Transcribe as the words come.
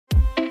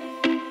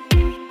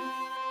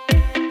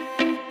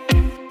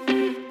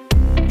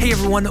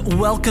everyone.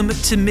 Welcome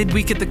to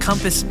Midweek at the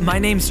Compass. My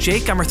name's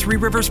Jake. I'm our Three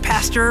Rivers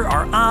pastor,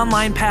 our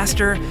online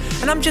pastor,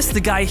 and I'm just the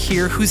guy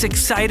here who's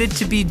excited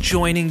to be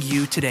joining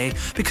you today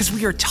because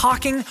we are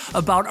talking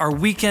about our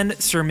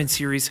weekend sermon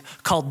series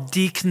called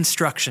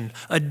Deconstruction,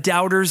 a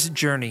doubter's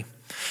journey.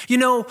 You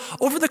know,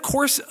 over the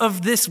course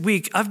of this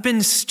week, I've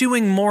been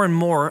stewing more and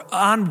more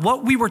on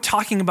what we were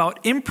talking about,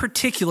 in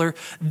particular,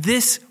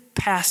 this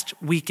past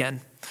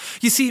weekend.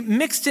 You see,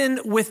 mixed in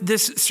with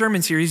this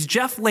sermon series,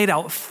 Jeff laid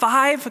out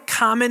 5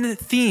 common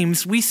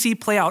themes we see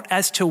play out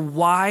as to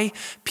why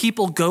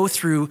people go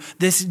through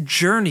this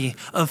journey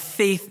of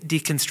faith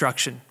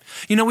deconstruction.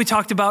 You know, we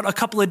talked about a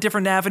couple of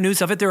different avenues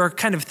of it. There are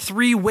kind of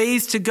 3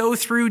 ways to go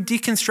through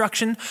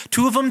deconstruction.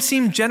 2 of them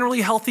seem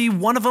generally healthy.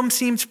 1 of them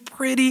seems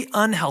pretty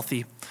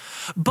unhealthy.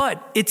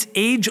 But it's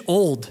age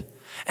old,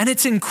 and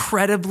it's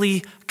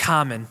incredibly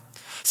common.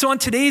 So on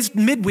today's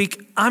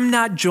midweek, I'm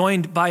not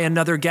joined by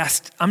another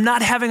guest. I'm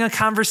not having a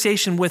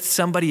conversation with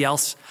somebody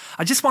else.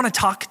 I just want to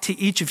talk to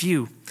each of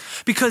you.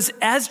 Because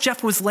as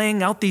Jeff was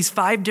laying out these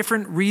 5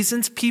 different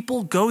reasons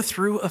people go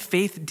through a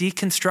faith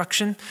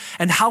deconstruction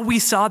and how we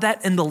saw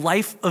that in the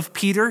life of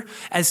Peter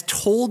as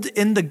told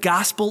in the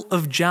Gospel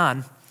of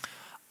John,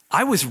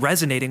 I was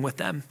resonating with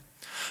them.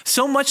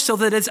 So much so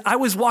that as I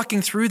was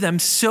walking through them,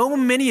 so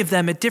many of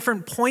them at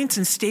different points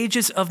and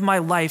stages of my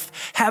life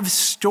have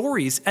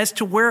stories as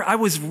to where I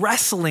was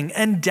wrestling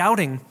and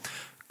doubting.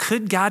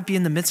 Could God be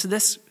in the midst of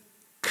this?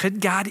 Could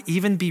God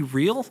even be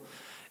real?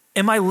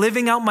 Am I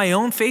living out my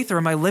own faith or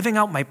am I living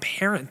out my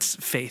parents'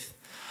 faith?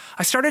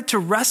 I started to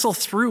wrestle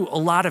through a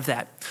lot of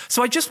that.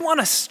 So I just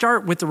want to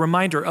start with the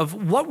reminder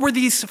of what were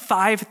these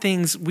 5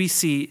 things we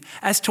see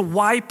as to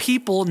why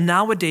people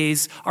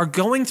nowadays are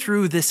going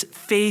through this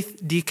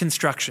faith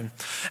deconstruction.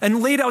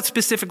 And laid out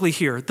specifically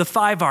here, the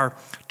 5 are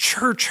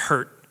church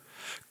hurt,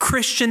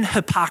 Christian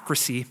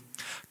hypocrisy,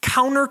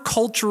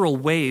 countercultural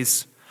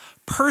ways,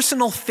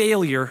 personal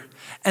failure,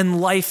 and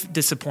life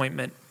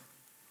disappointment.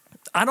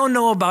 I don't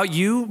know about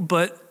you,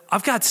 but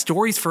I've got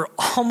stories for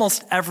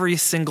almost every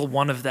single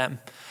one of them.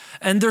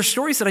 And they're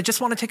stories that I just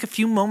want to take a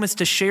few moments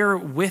to share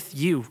with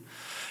you.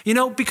 You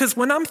know, because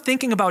when I'm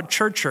thinking about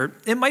church hurt,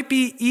 it might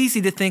be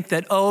easy to think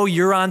that, oh,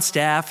 you're on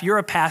staff, you're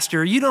a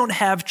pastor, you don't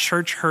have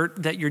church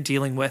hurt that you're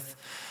dealing with.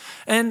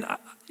 And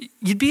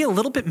you'd be a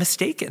little bit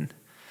mistaken.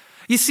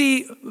 You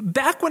see,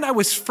 back when I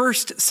was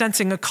first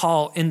sensing a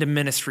call into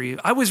ministry,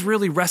 I was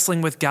really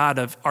wrestling with God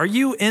of, are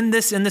you in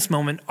this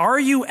moment? Are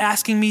you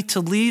asking me to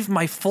leave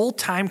my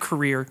full-time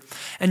career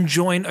and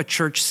join a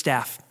church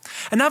staff?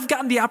 And I've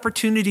gotten the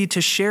opportunity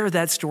to share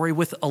that story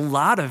with a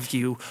lot of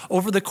you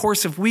over the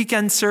course of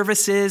weekend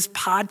services,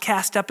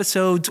 podcast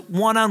episodes,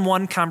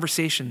 one-on-one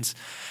conversations.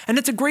 And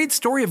it's a great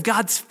story of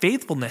God's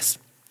faithfulness.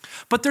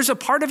 But there's a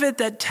part of it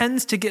that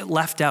tends to get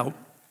left out.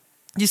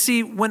 You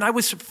see, when I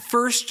was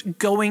first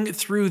going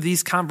through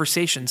these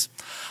conversations,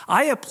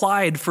 I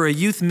applied for a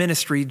youth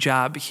ministry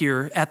job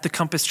here at the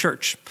Compass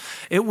Church.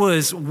 It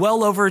was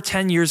well over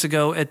 10 years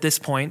ago at this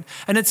point,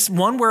 and it's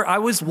one where I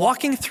was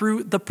walking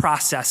through the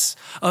process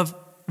of,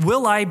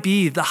 will I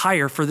be the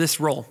hire for this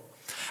role?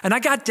 And I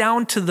got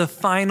down to the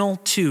final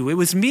 2. It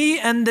was me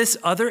and this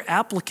other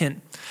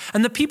applicant.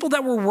 And the people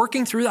that were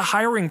working through the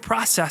hiring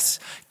process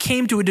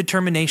came to a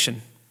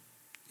determination.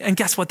 And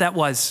guess what that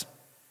was?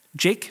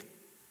 Jake,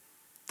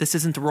 this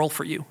isn't the role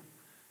for you.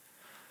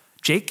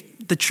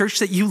 Jake, the church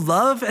that you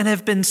love and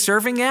have been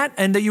serving at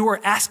and that you are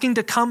asking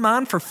to come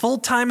on for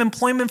full-time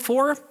employment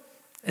for,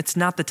 it's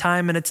not the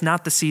time and it's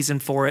not the season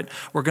for it.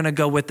 We're going to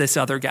go with this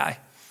other guy.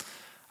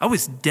 I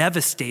was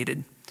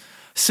devastated.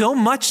 So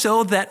much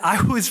so that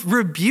I was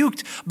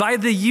rebuked by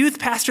the youth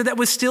pastor that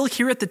was still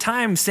here at the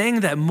time,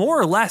 saying that more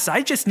or less,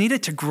 I just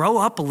needed to grow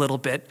up a little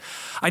bit.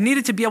 I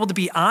needed to be able to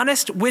be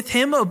honest with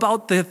him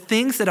about the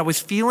things that I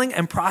was feeling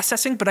and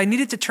processing, but I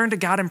needed to turn to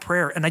God in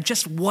prayer, and I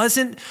just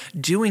wasn't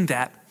doing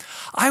that.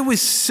 I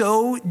was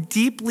so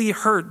deeply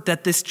hurt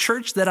that this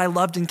church that I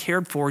loved and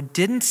cared for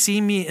didn't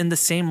see me in the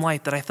same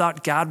light that I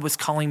thought God was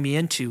calling me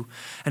into.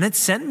 And it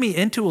sent me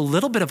into a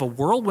little bit of a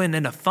whirlwind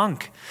and a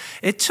funk.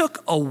 It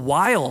took a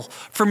while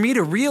for me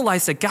to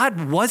realize that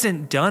God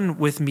wasn't done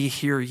with me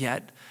here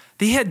yet.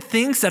 He had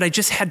things that I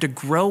just had to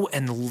grow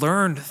and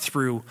learn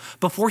through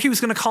before he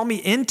was going to call me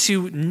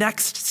into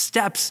next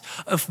steps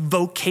of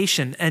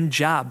vocation and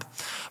job.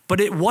 But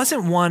it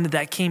wasn't one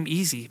that came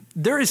easy.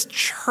 There is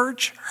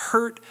church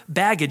hurt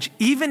baggage,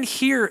 even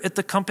here at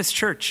the Compass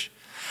Church.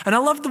 And I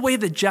love the way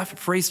that Jeff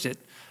phrased it.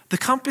 The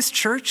Compass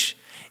Church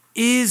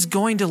is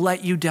going to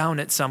let you down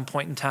at some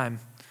point in time.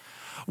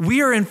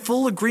 We are in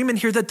full agreement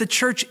here that the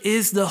church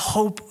is the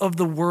hope of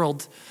the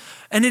world.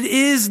 And it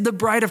is the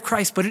bride of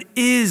Christ, but it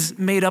is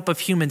made up of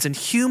humans, and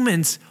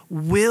humans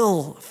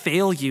will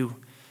fail you.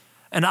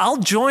 And I'll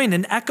join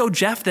and echo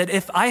Jeff that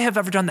if I have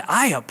ever done that,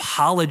 I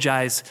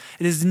apologize.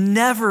 It is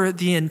never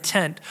the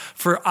intent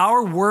for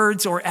our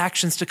words or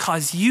actions to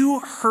cause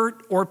you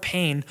hurt or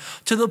pain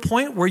to the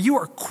point where you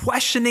are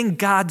questioning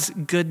God's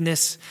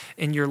goodness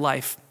in your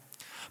life.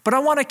 But I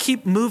want to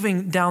keep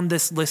moving down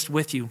this list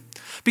with you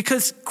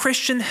because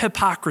Christian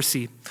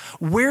hypocrisy,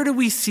 where do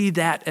we see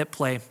that at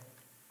play?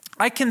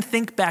 I can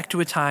think back to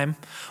a time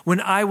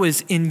when I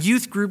was in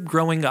youth group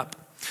growing up,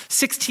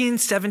 16,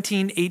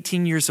 17,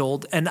 18 years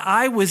old, and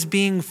I was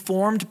being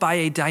formed by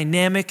a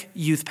dynamic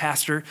youth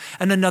pastor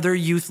and another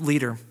youth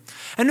leader.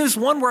 And it was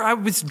one where I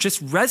was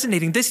just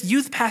resonating. This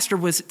youth pastor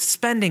was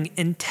spending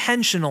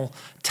intentional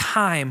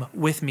time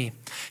with me.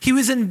 He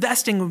was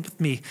investing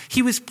with me.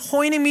 He was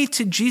pointing me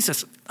to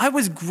Jesus. I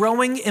was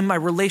growing in my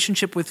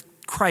relationship with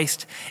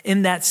Christ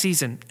in that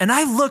season. And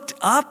I looked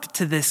up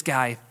to this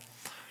guy.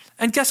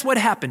 And guess what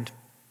happened?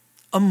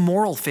 A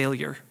moral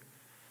failure.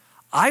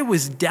 I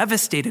was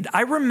devastated.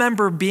 I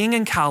remember being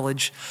in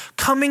college,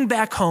 coming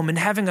back home and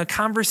having a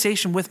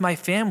conversation with my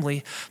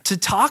family to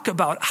talk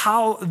about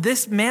how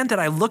this man that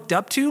I looked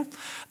up to,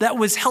 that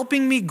was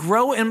helping me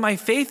grow in my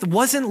faith,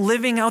 wasn't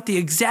living out the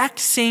exact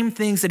same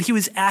things that he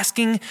was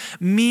asking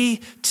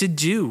me to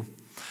do.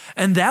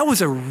 And that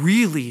was a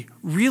really,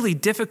 really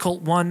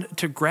difficult one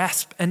to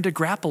grasp and to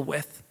grapple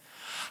with.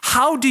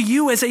 How do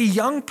you, as a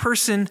young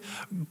person,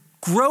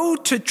 grow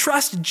to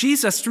trust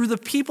Jesus through the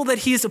people that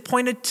he has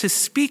appointed to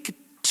speak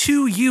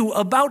to you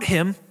about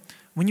him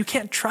when you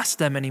can't trust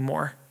them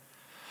anymore?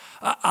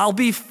 I'll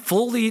be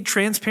fully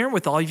transparent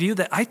with all of you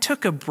that I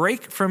took a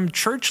break from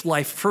church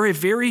life for a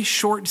very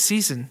short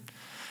season.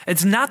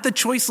 It's not the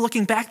choice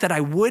looking back that I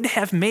would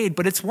have made,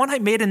 but it's one I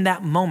made in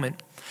that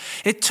moment.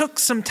 It took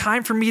some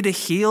time for me to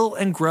heal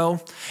and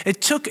grow.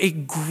 It took a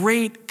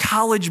great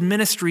college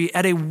ministry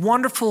at a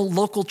wonderful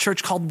local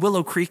church called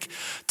Willow Creek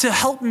to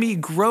help me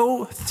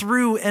grow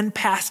through and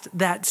past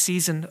that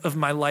season of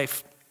my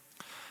life.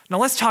 Now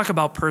let's talk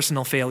about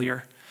personal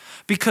failure,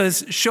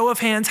 because show of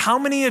hands, how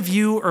many of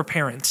you are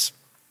parents?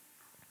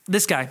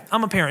 This guy,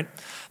 I'm a parent.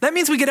 That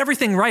means we get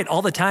everything right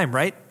all the time,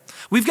 right?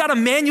 We've got a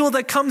manual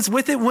that comes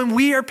with it when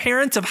we are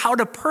parents of how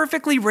to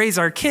perfectly raise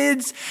our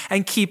kids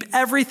and keep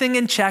everything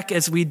in check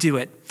as we do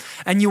it.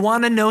 And you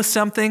want to know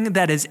something?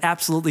 That is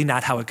absolutely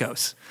not how it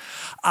goes.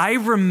 I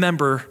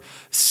remember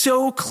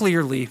so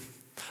clearly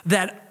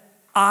that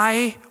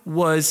I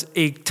was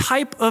a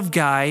type of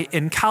guy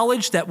in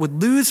college that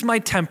would lose my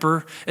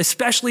temper,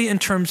 especially in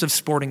terms of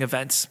sporting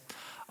events.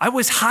 I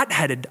was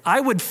hot-headed. I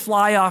would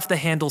fly off the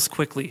handles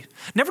quickly.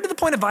 Never to the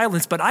point of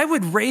violence, but I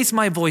would raise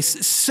my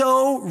voice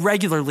so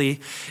regularly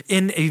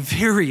in a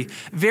very,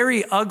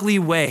 very ugly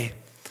way.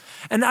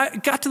 And I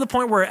got to the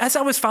point where as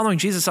I was following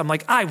Jesus, I'm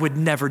like, I would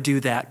never do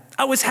that.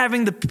 I was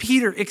having the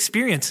Peter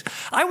experience.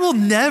 I will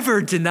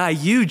never deny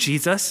you,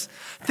 Jesus.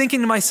 Thinking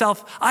to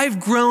myself,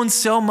 I've grown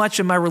so much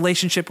in my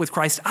relationship with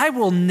Christ. I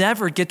will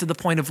never get to the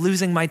point of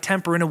losing my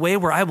temper in a way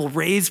where I will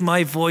raise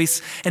my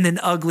voice in an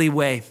ugly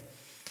way.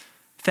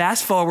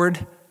 Fast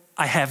forward,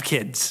 I have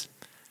kids.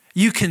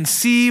 You can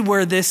see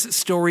where this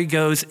story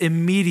goes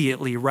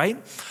immediately, right?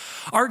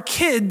 Our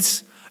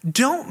kids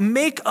don't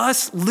make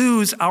us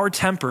lose our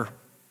temper,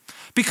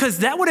 because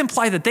that would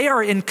imply that they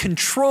are in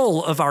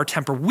control of our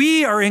temper.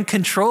 We are in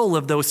control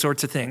of those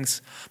sorts of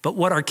things. But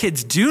what our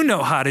kids do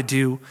know how to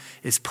do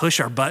is push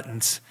our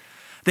buttons.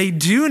 They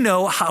do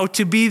know how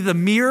to be the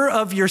mirror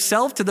of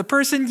yourself to the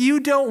person you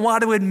don't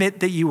want to admit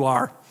that you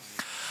are.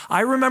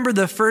 I remember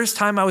the first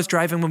time I was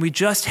driving when we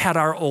just had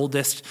our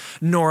oldest,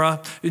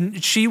 Nora.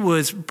 She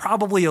was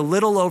probably a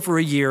little over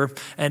a year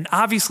and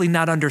obviously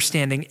not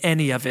understanding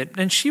any of it.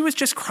 And she was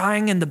just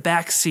crying in the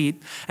back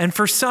seat. And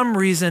for some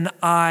reason,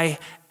 I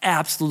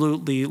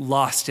absolutely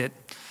lost it.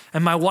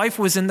 And my wife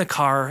was in the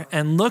car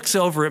and looks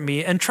over at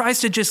me and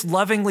tries to just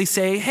lovingly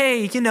say,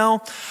 hey,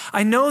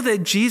 I know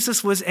that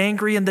Jesus was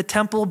angry in the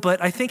temple,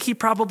 but I think he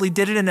probably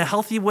did it in a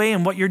healthy way,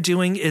 and what you're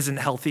doing isn't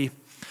healthy.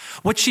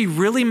 What she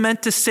really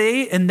meant to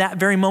say in that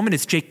very moment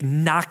is, Jake,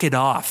 knock it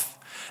off.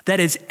 That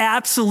is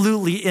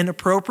absolutely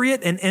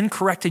inappropriate and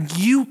incorrect, and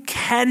you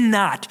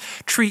cannot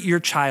treat your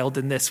child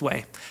in this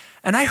way.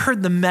 And I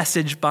heard the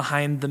message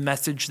behind the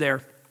message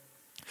there.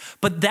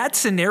 But that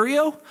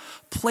scenario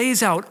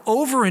plays out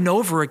over and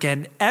over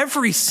again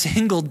every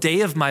single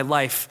day of my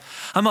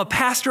life. I'm a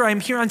pastor. I'm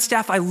here on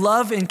staff. I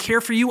love and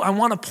care for you. I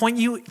want to point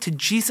you to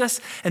Jesus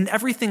in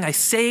everything I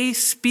say,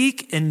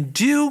 speak, and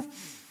do.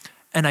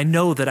 And I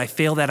know that I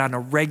fail that on a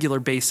regular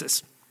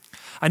basis.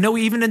 I know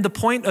even in the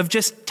point of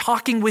just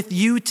talking with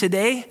you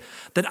today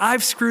that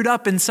I've screwed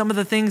up in some of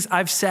the things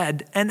I've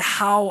said and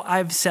how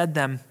I've said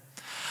them.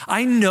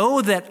 I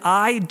know that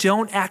I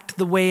don't act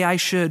the way I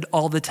should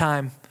all the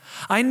time.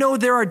 I know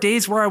there are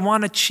days where I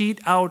want to cheat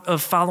out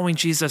of following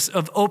Jesus,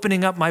 of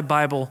opening up my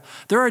Bible.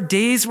 There are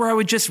days where I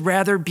would just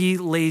rather be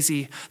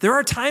lazy. There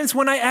are times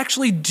when I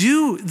actually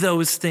do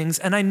those things,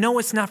 and I know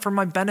it's not for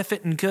my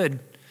benefit and good.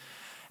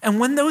 And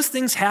when those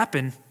things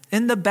happen,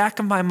 in the back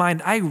of my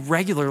mind, I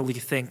regularly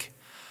think,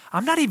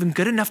 I'm not even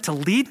good enough to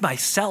lead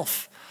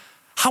myself.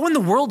 How in the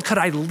world could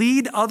I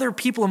lead other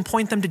people and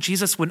point them to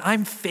Jesus when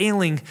I'm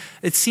failing,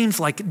 it seems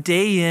like,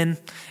 day in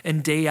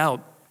and day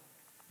out?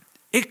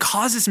 It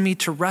causes me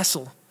to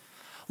wrestle.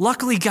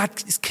 Luckily,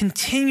 God is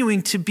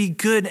continuing to be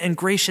good and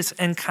gracious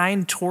and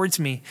kind towards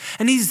me.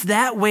 And he's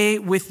that way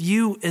with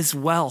you as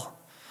well.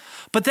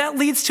 But that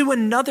leads to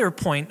another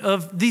point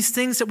of these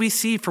things that we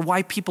see for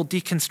why people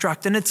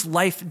deconstruct, and it's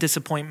life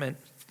disappointment.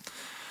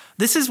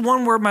 This is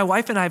one where my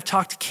wife and I have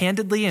talked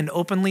candidly and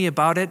openly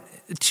about it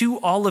to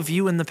all of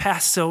you in the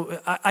past,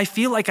 so I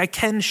feel like I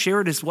can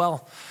share it as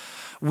well.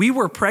 We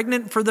were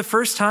pregnant for the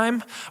first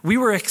time. We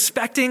were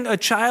expecting a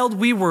child.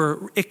 We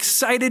were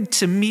excited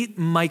to meet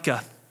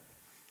Micah,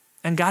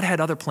 and God had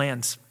other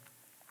plans.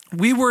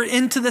 We were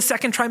into the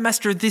second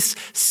trimester, this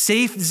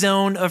safe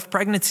zone of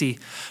pregnancy,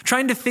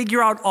 trying to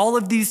figure out all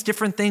of these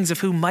different things of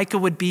who Micah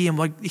would be and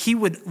what he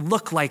would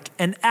look like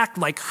and act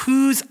like.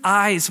 Whose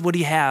eyes would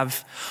he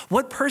have?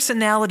 What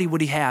personality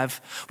would he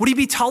have? Would he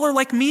be taller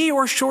like me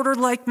or shorter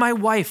like my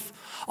wife?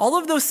 All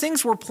of those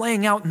things were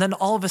playing out, and then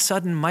all of a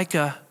sudden,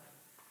 Micah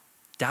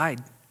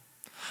died.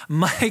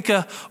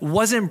 Micah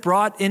wasn't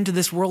brought into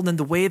this world in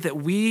the way that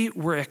we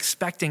were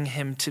expecting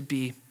him to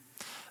be.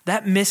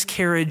 That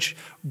miscarriage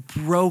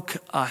broke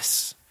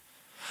us.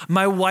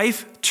 My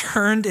wife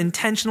turned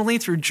intentionally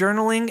through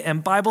journaling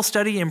and Bible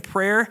study and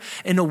prayer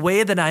in a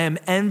way that I am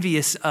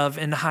envious of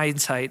in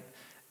hindsight.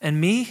 And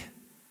me,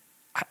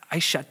 I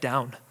shut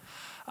down.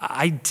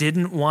 I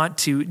didn't want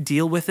to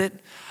deal with it.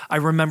 I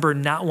remember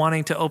not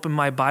wanting to open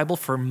my Bible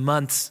for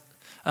months,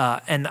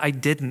 and I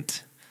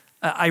didn't.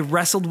 I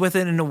wrestled with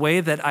it in a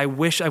way that I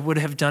wish I would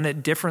have done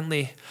it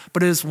differently.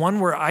 But it was one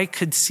where I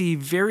could see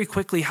very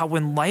quickly how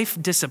when life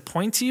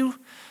disappoints you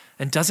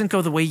and doesn't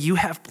go the way you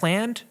have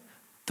planned,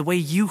 the way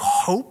you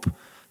hope,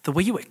 the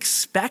way you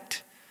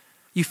expect,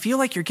 you feel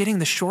like you're getting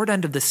the short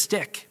end of the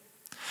stick.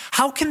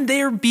 How can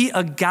there be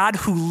a God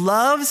who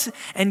loves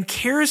and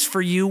cares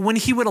for you when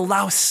he would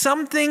allow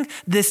something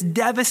this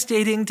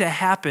devastating to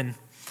happen?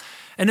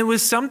 And it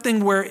was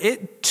something where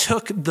it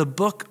took the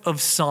book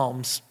of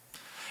Psalms,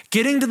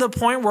 getting to the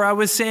point where I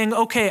was saying,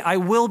 okay, I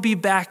will be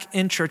back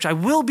in church. I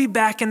will be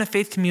back in a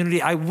faith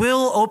community. I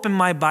will open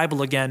my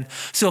Bible again.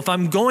 So if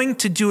I'm going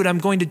to do it, I'm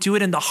going to do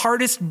it in the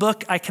hardest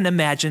book I can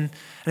imagine.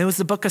 And it was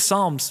the book of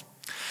Psalms.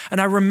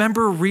 And I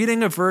remember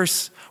reading a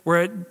verse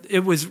where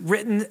it was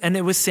written, and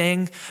it was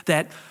saying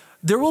that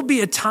there will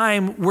be a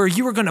time where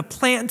you are going to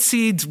plant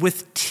seeds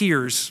with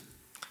tears.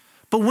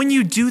 But when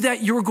you do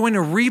that, you are going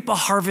to reap a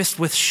harvest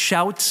with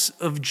shouts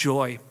of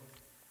joy.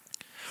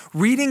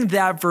 Reading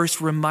that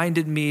verse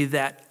reminded me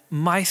that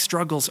my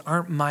struggles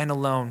aren't mine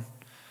alone.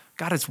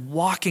 God is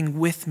walking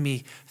with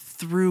me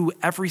through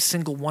every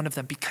single one of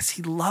them because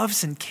he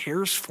loves and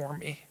cares for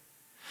me.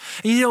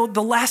 And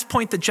the last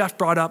point that Jeff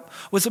brought up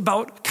was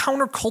about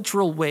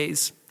countercultural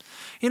ways.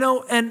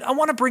 And I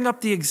want to bring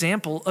up the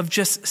example of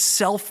just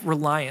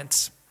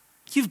self-reliance.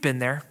 You've been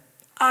there.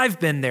 I've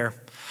been there.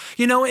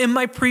 In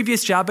my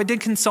previous job, I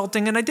did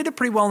consulting and I did it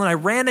pretty well and I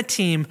ran a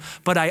team,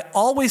 but I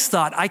always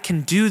thought I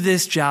can do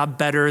this job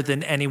better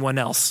than anyone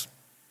else.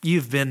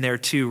 You've been there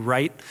too,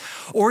 right?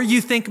 Or you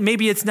think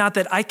maybe it's not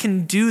that I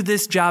can do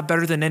this job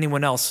better than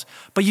anyone else,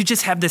 but you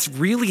just have this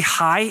really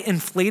high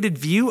inflated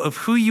view of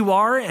who you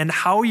are and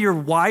how you're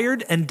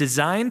wired and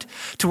designed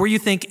to where you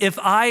think if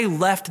I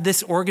left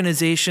this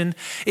organization,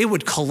 it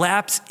would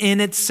collapse in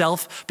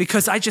itself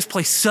because I just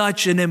play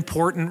such an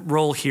important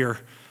role here.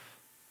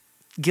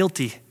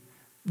 Guilty.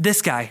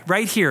 This guy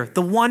right here,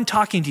 the one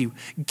talking to you,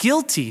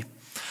 guilty.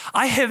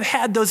 I have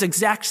had those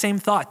exact same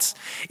thoughts.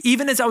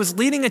 Even as I was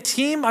leading a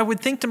team, I would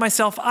think to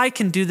myself, I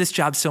can do this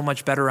job so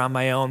much better on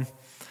my own.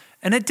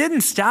 And it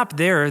didn't stop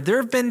there. There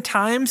have been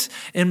times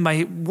in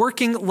my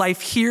working life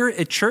here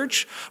at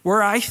church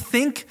where I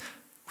think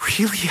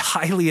really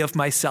highly of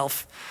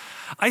myself.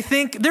 I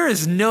think there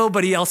is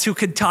nobody else who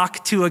could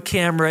talk to a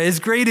camera as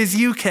great as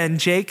you can,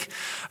 Jake.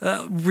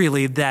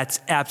 Really, that's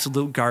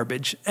absolute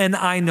garbage. And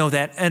I know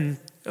that. And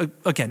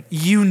again,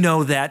 you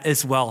know that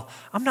as well.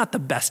 I'm not the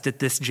best at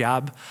this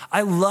job.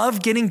 I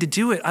love getting to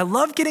do it. I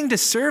love getting to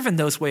serve in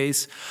those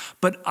ways.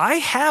 But I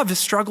have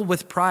struggled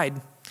with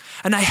pride.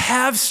 And I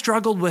have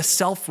struggled with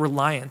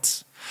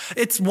self-reliance.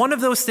 It's one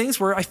of those things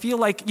where I feel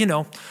like,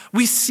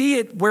 we see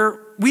it where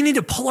we need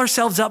to pull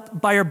ourselves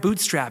up by our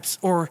bootstraps,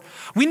 or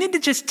we need to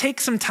just take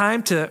some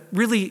time to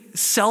really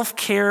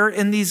self-care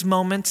in these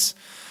moments.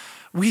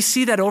 We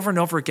see that over and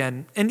over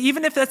again. And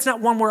even if that's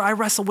not one where I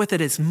wrestle with it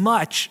as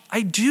much,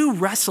 I do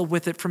wrestle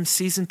with it from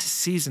season to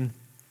season.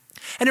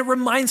 And it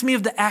reminds me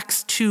of the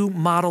Acts 2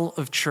 model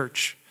of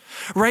church.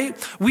 Right?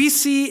 We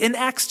see in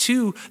Acts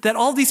 2 that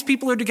all these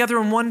people are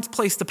together in one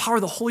place. The power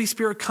of the Holy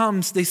Spirit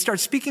comes. They start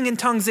speaking in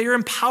tongues. They are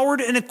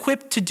empowered and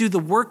equipped to do the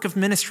work of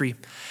ministry.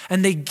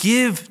 And they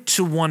give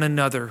to one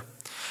another.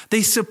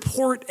 They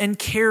support and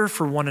care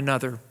for one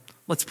another.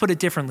 Let's put it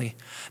differently.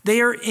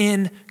 They are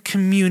in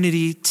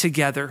community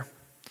together.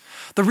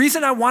 The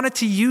reason I wanted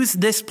to use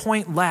this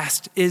point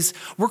last is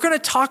we're going to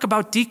talk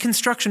about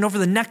deconstruction over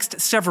the next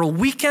several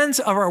weekends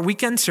of our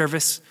weekend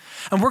service.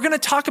 And we're going to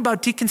talk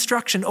about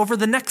deconstruction over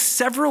the next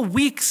several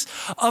weeks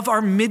of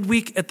our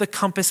Midweek at the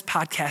Compass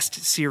podcast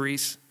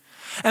series.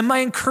 And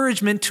my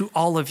encouragement to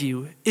all of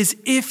you is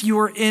if you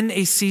are in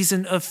a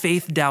season of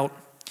faith doubt,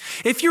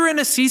 if you're in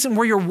a season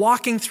where you're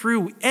walking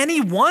through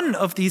any one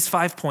of these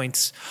 5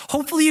 points,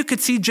 hopefully you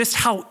could see just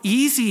how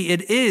easy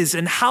it is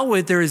and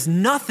how there is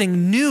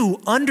nothing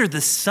new under the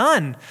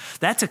sun.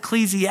 That's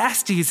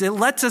Ecclesiastes. It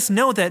lets us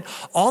know that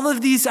all of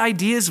these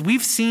ideas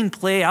we've seen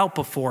play out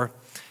before.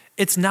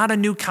 It's not a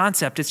new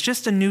concept. It's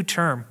just a new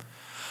term.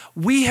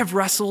 We have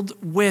wrestled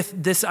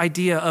with this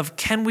idea of,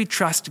 can we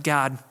trust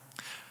God?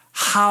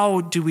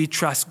 How do we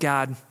trust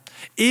God?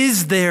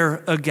 Is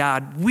there a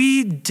God?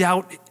 We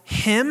doubt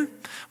him.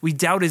 We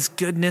doubt his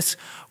goodness.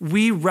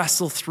 We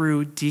wrestle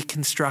through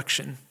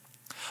deconstruction.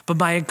 But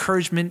my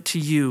encouragement to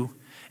you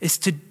is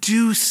to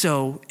do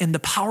so in the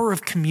power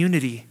of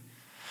community.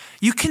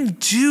 You can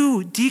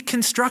do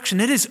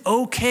deconstruction. It is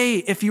okay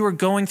if you are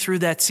going through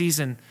that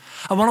season.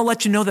 I want to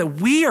let you know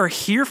that we are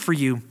here for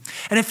you.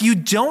 And if you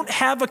don't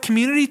have a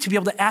community to be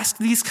able to ask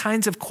these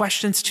kinds of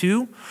questions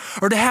to,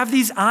 or to have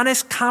these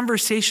honest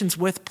conversations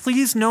with,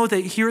 please know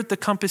that here at the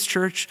Compass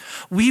Church,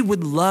 we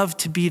would love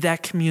to be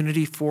that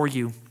community for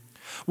you.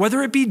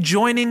 Whether it be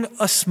joining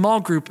a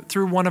small group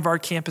through one of our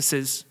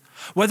campuses,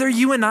 whether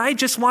you and I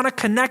just want to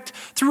connect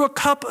through a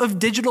cup of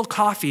digital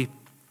coffee,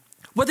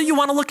 whether you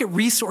want to look at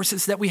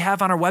resources that we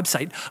have on our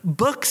website,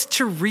 books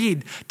to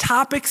read,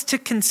 topics to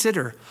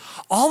consider,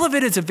 all of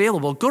it is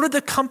available. Go to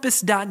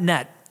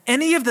thecompass.net.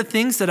 Any of the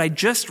things that I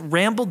just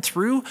rambled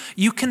through,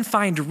 you can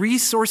find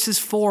resources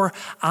for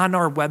on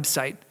our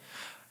website.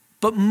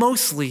 But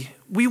mostly,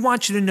 we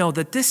want you to know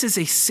that this is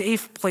a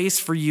safe place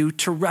for you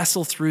to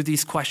wrestle through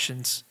these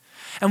questions.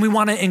 And we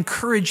want to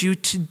encourage you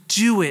to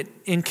do it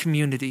in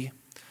community.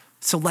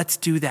 So let's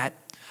do that.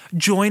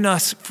 Join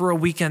us for a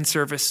weekend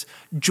service.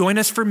 Join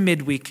us for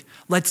midweek.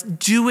 Let's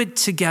do it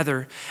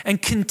together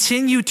and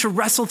continue to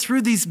wrestle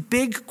through these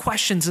big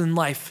questions in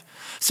life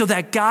so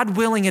that, God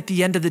willing, at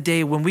the end of the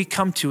day, when we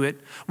come to it,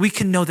 we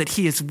can know that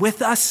he is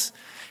with us,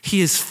 he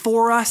is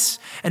for us,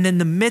 and in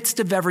the midst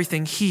of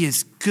everything, he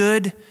is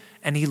good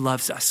and he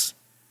loves us.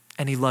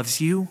 And he loves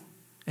you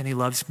and he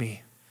loves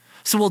me.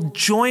 So we'll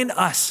join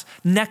us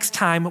next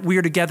time we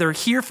are together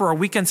here for our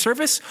weekend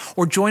service,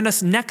 or join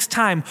us next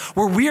time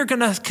where we are going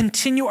to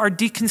continue our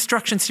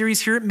deconstruction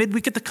series here at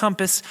Midweek at the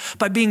Compass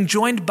by being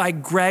joined by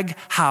Greg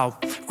Howe.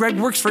 Greg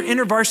works for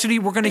InterVarsity.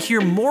 We're going to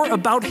hear more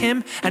about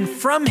him and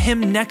from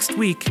him next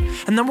week.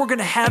 And then we're going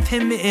to have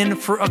him in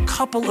for a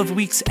couple of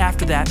weeks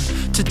after that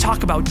to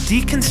talk about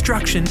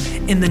deconstruction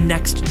in the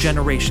next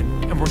generation.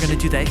 And we're going to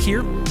do that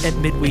here at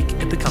Midweek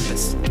at the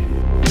Compass.